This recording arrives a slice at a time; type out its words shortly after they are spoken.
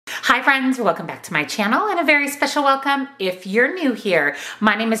Hi friends, welcome back to my channel and a very special welcome if you're new here.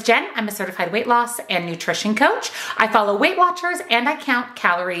 My name is Jen. I'm a certified weight loss and nutrition coach. I follow Weight Watchers and I count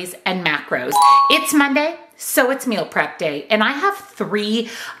calories and macros. It's Monday, so it's meal prep day, and I have 3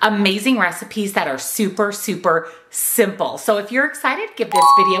 amazing recipes that are super simple. So if you're excited, give this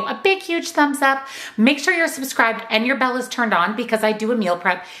video a big, huge thumbs up. Make sure you're subscribed and your bell is turned on because I do a meal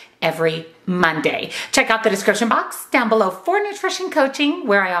prep every Monday. Check out the description box down below for nutrition coaching,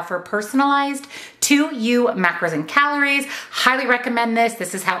 where I offer personalized to you macros and calories. Highly recommend this.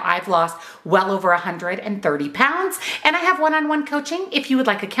 This is how I've lost well over 130 pounds. And I have one-on-one coaching if you would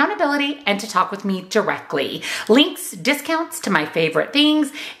like accountability and to talk with me directly. Links, discounts to my favorite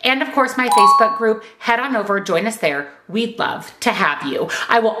things, and of course my Facebook group. Head on over, join us there. We'd love to have you.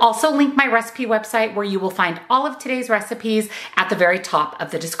 I will also link my recipe website where you will find all of today's recipes at the very top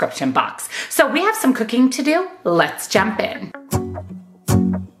of the description box. So we have some cooking to do. Let's jump in.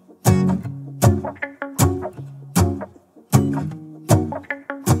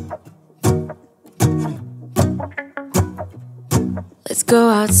 Let's go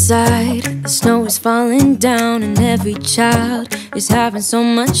outside, the snow is falling down and every child is having so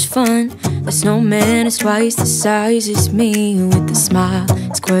much fun. The snowman is twice the size as me with a smile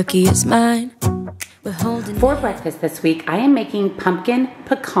as quirky as mine. For breakfast this week, I am making pumpkin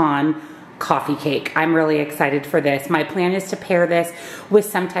pecan coffee cake. I'm really excited for this. My plan is to pair this with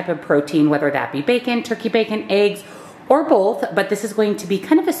some type of protein, whether that be bacon, turkey bacon, eggs, or both, but this is going to be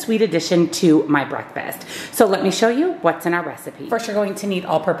kind of a sweet addition to my breakfast. So let me show you what's in our recipe. First, you're going to need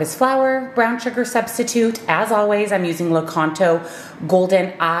all-purpose flour, brown sugar substitute. As always, I'm using Lakanto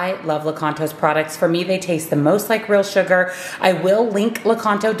Golden. I love Lakanto's products. For me, they taste the most like real sugar. I will link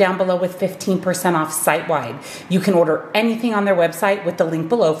Lakanto down below with 15% off site-wide. You can order anything on their website with the link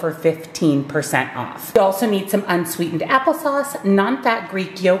below for 15% off. You also need some unsweetened applesauce, non-fat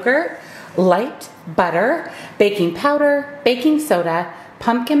Greek yogurt, light butter, baking powder, baking soda,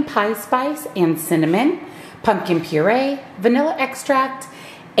 pumpkin pie spice and cinnamon, pumpkin puree, vanilla extract,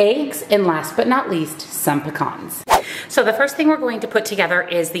 eggs, and last but not least, some pecans. So the first thing we're going to put together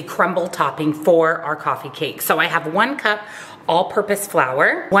is the crumble topping for our coffee cake. So I have 1 cup all-purpose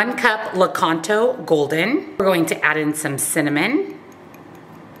flour, 1 cup Lakanto Golden. We're going to add in some cinnamon.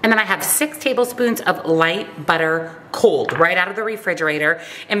 And then I have 6 tablespoons of light butter, cold, right out of the refrigerator.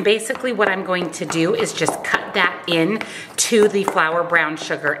 And basically what I'm going to do is just cut that in to the flour, brown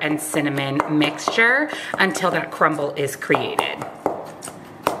sugar, and cinnamon mixture until that crumble is created.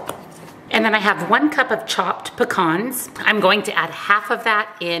 And then I have 1 cup of chopped pecans. I'm going to add half of that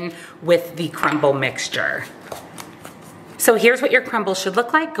in with the crumble mixture. So here's what your crumble should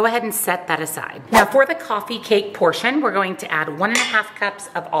look like. Go ahead and set that aside. Now for the coffee cake portion, we're going to add 1.5 cups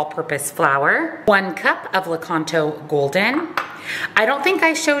of all-purpose flour, 1 cup of Lakanto Golden. I don't think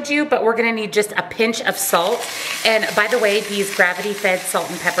I showed you, but we're gonna need just a pinch of salt. And by the way, these gravity-fed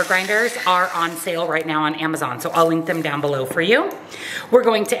salt and pepper grinders are on sale right now on Amazon, so I'll link them down below for you. We're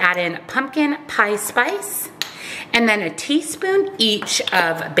going to add in pumpkin pie spice, and then a teaspoon each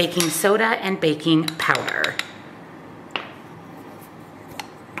of baking soda and baking powder.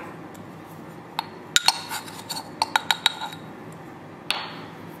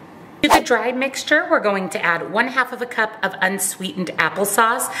 To the dry mixture, we're going to add 1/2 cup of unsweetened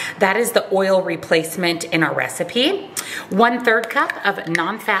applesauce. That is the oil replacement in our recipe. 1/3 cup of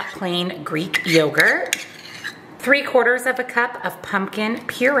non-fat plain Greek yogurt. 3/4 cup of pumpkin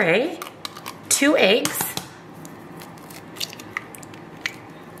puree. 2 eggs.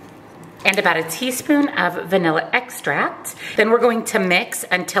 And about a teaspoon of vanilla extract. Then we're going to mix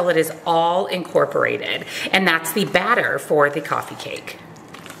until it is all incorporated. And that's the batter for the coffee cake.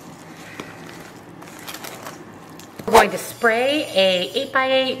 We're going to spray a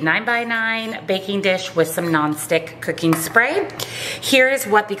 8x8, 9x9 baking dish with some non-stick cooking spray. Here is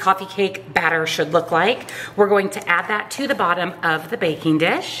what the coffee cake batter should look like. We're going to add that to the bottom of the baking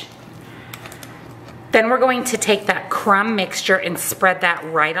dish. Then we're going to take that crumb mixture and spread that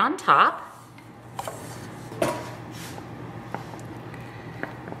right on top.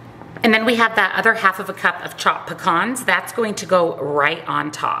 And then we have that other 1/2 cup of chopped pecans. That's going to go right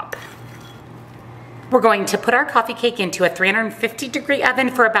on top. We're going to put our coffee cake into a 350-degree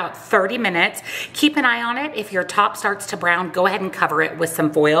oven for about 30 minutes. Keep an eye on it. If your top starts to brown, go ahead and cover it with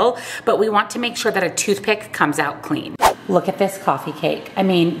some foil, but we want to make sure that a toothpick comes out clean. Look at this coffee cake. I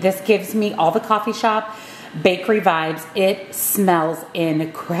mean, this gives me all the coffee shop bakery vibes. It smells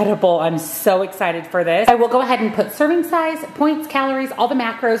incredible. I'm so excited for this. I will go ahead and put serving size, points, calories, all the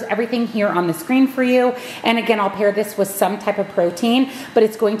macros, everything here on the screen for you. And again, I'll pair this with some type of protein, but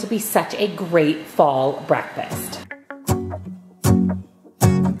it's going to be such a great fall breakfast.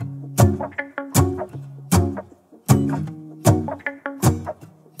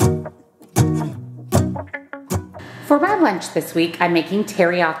 lunch this week, I'm making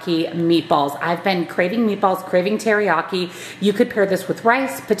teriyaki meatballs. I've been craving meatballs, craving teriyaki. You could pair this with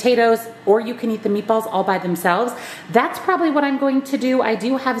rice, potatoes, or you can eat the meatballs all by themselves. That's probably what I'm going to do. I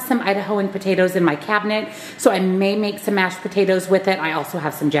do have some Idahoan potatoes in my cabinet, so I may make some mashed potatoes with it. I also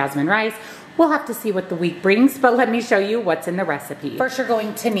have some jasmine rice. We'll have to see what the week brings, but let me show you what's in the recipe. First, you're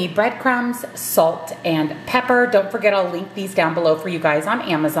going to need breadcrumbs, salt, and pepper. Don't forget, I'll link these down below for you guys on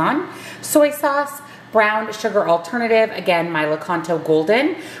Amazon. Soy sauce, brown sugar alternative, again, my Lakanto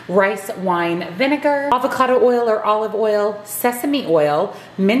Golden, rice wine vinegar, avocado oil or olive oil, sesame oil,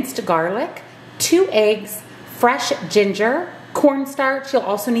 minced garlic, 2 eggs, fresh ginger, cornstarch. You'll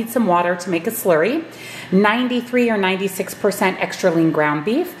also need some water to make a slurry, 93 or 96% extra lean ground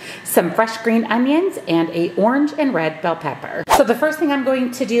beef, some fresh green onions, and a orange and red bell pepper. So the first thing I'm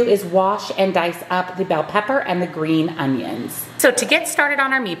going to do is wash and dice up the bell pepper and the green onions. So to get started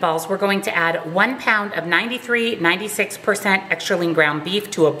on our meatballs, we're going to add 1 pound of 93, 96% extra lean ground beef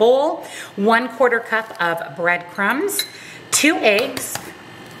to a bowl, 1/4 cup of breadcrumbs, 2 eggs,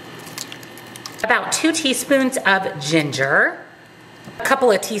 about 2 teaspoons of ginger, a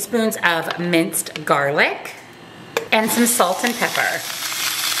couple of teaspoons of minced garlic, and some salt and pepper.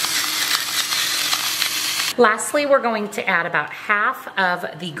 Lastly, we're going to add about half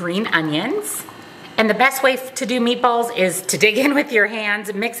of the green onions. And the best way to do meatballs is to dig in with your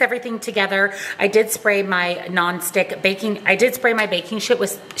hands, mix everything together. I did spray my non-stick baking, I did spray my baking sheet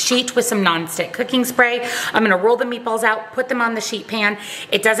with some non-stick cooking spray. I'm gonna roll the meatballs out, put them on the sheet pan.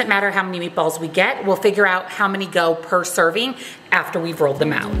 It doesn't matter how many meatballs we get. We'll figure out how many go per serving after we've rolled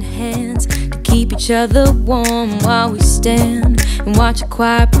them out. Hands to keep each other warm while we stand and watch a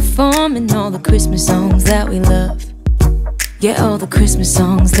choir performing all the Christmas songs that we love. Yeah, all the Christmas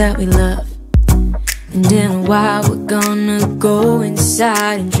songs that we love. And in a while we're gonna go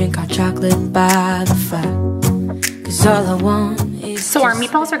inside and drink our chocolate by the fire. 'Cause all I want is... So our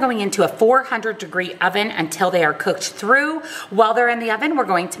meatballs are going into a 400-degree oven until they are cooked through. While they're in the oven, we're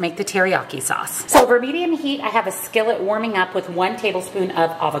going to make the teriyaki sauce. So over medium heat, I have a skillet warming up with 1 tablespoon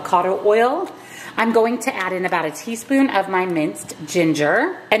of avocado oil. I'm going to add in about a teaspoon of my minced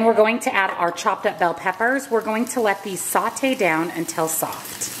ginger. And we're going to add our chopped up bell peppers. We're going to let these saute down until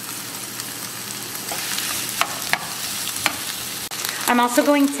soft. I'm also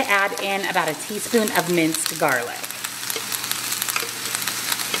going to add in about a teaspoon of minced garlic.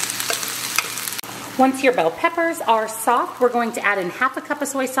 Once your bell peppers are soft, we're going to add in half a cup of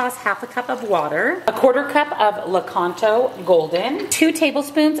soy sauce, half a cup of water, a 1/4 cup of Lakanto Golden, 2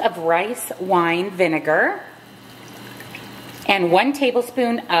 tablespoons of rice wine vinegar, and 1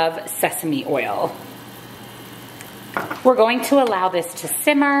 tablespoon of sesame oil. We're going to allow this to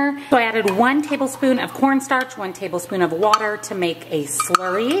simmer. So I added 1 tablespoon of cornstarch, 1 tablespoon of water to make a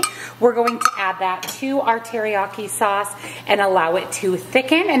slurry. We're going to add that to our teriyaki sauce and allow it to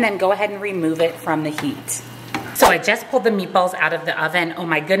thicken, and then go ahead and remove it from the heat. So I just pulled the meatballs out of the oven. Oh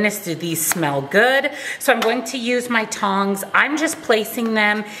my goodness, do these smell good. So I'm going to use my tongs. I'm just placing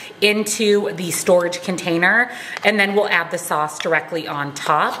them into the storage container, and then we'll add the sauce directly on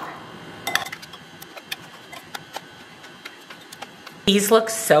top. These look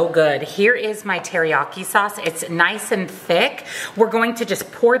so good. Here is my teriyaki sauce. It's nice and thick. We're going to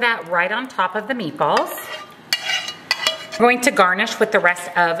just pour that right on top of the meatballs. We're going to garnish with the rest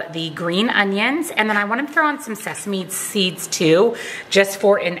of the green onions, and then I want to throw on some sesame seeds too, just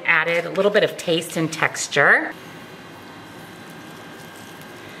for an added little bit of taste and texture.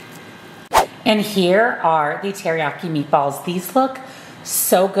 And here are the teriyaki meatballs. These look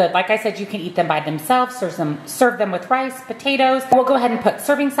so good. Like I said, you can eat them by themselves, serve them with rice, potatoes. We'll go ahead and put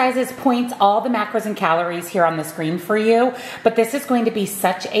serving sizes, points, all the macros and calories here on the screen for you. But this is going to be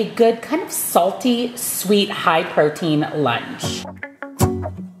such a good kind of salty, sweet, high protein lunch.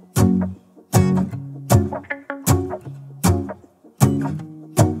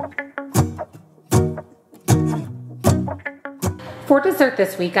 For dessert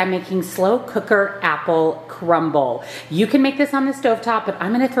this week, I'm making slow cooker apple crumble. You can make this on the stovetop, but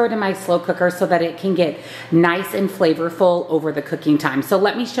I'm gonna throw it in my slow cooker so that it can get nice and flavorful over the cooking time. So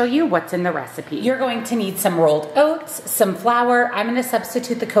let me show you what's in the recipe. You're going to need some rolled oats, some flour. I'm gonna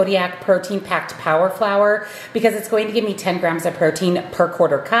substitute the Kodiak protein packed power flour because it's going to give me 10 grams of protein per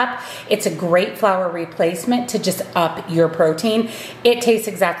 1/4 cup. It's a great flour replacement to just up your protein. It tastes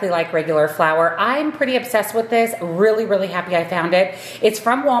exactly like regular flour. I'm pretty obsessed with this. Really, really happy I found it. it. It's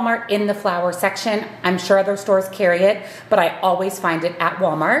from Walmart in the flour section. I'm sure other stores carry it, but I always find it at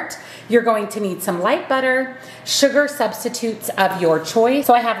Walmart. You're going to need some light butter, sugar substitutes of your choice.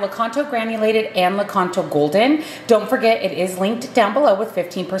 So I have Lakanto granulated and Lakanto golden. Don't forget, it is linked down below with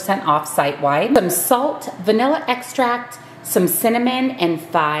 15% off site-wide. Some salt, vanilla extract, some cinnamon, and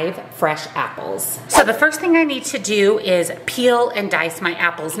 5 fresh apples. So the first thing I need to do is peel and dice my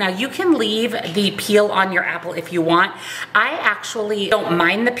apples. Now you can leave the peel on your apple if you want. I actually don't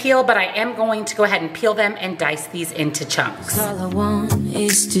mind the peel, but I am going to go ahead and peel them and dice these into chunks. All I want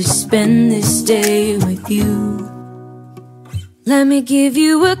is to spend this day with you. Let me give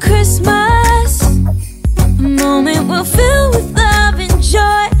you a Christmas, a moment we'll fill with love and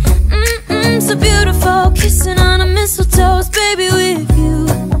joy. So beautiful, kissing on a mistletoe, baby, with you.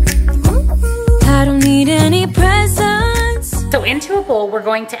 I don't need any presents. So into a bowl, we're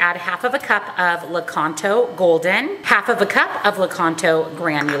going to add half of a cup of Lakanto golden, half of a cup of Lakanto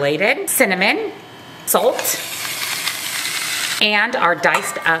granulated, cinnamon, salt, and our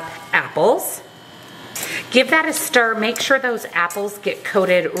diced up apples. Give that a stir. Make sure those apples get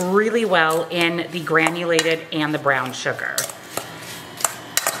coated really well in the granulated and the brown sugar.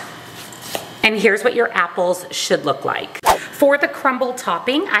 And here's what your apples should look like. For the crumble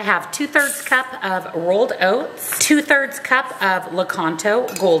topping, I have 2/3 cup of rolled oats, 2/3 cup of Lakanto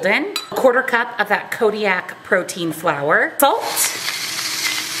golden, 1/4 cup of that Kodiak protein flour, salt,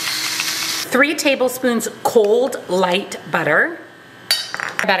 3 tablespoons cold light butter,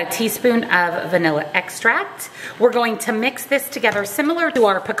 about a teaspoon of vanilla extract. We're going to mix this together similar to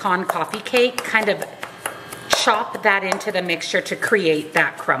our pecan coffee cake, kind of chop that into the mixture to create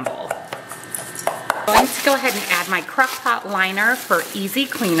that crumble. I'm going to go ahead and add my crock pot liner for easy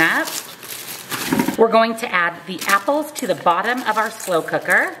cleanup. We're going to add the apples to the bottom of our slow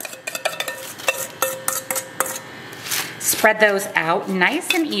cooker. Spread those out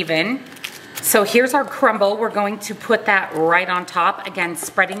nice and even. So here's our crumble. We're going to put that right on top, again,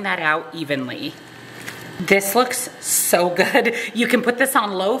 spreading that out evenly. This looks so good. You can put this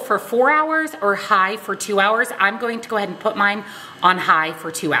on low for 4 hours or high for 2 hours. I'm going to go ahead and put mine on high for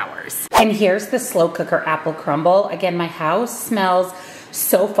 2 hours. And here's the slow cooker apple crumble. Again, my house smells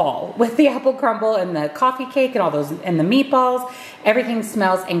so fall with the apple crumble and the coffee cake and all those, and the meatballs. Everything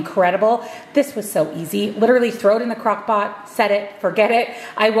smells incredible. This was so easy. Literally throw it in the crock pot, set it, forget it.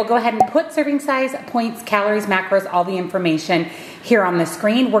 I will go ahead and put serving size, points, calories, macros, all the information here on the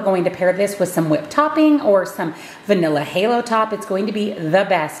screen. We're going to pair this with some whipped topping or some vanilla halo top. It's going to be the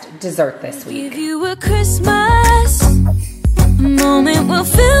best dessert this week. Give you a Christmas, a moment we'll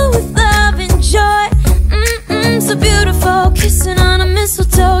fill with love and joy. So beautiful, kissing on a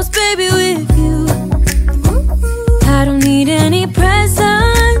mistletoe, baby, with you. I don't need any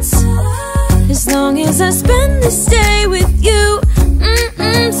presents, as long as I spend this day with you.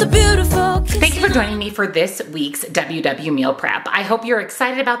 So beautiful. Thank you for joining me for this week's WW Meal Prep. I hope you're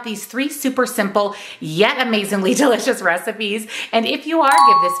excited about these 3 super simple yet amazingly delicious recipes. And if you are,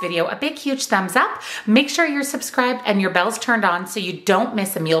 give this video a big, huge thumbs up. Make sure you're subscribed and your bell's turned on so you don't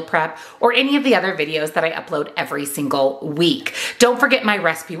miss a meal prep or any of the other videos that I upload every single week. Don't forget my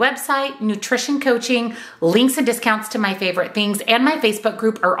recipe website, nutrition coaching, links and discounts to my favorite things, and my Facebook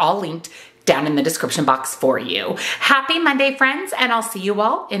group are all linked down in the description box for you. Happy Monday, friends, and I'll see you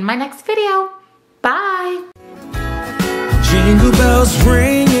all in my next video. Bye. Jingle bells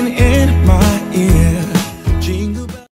ringing in my ear.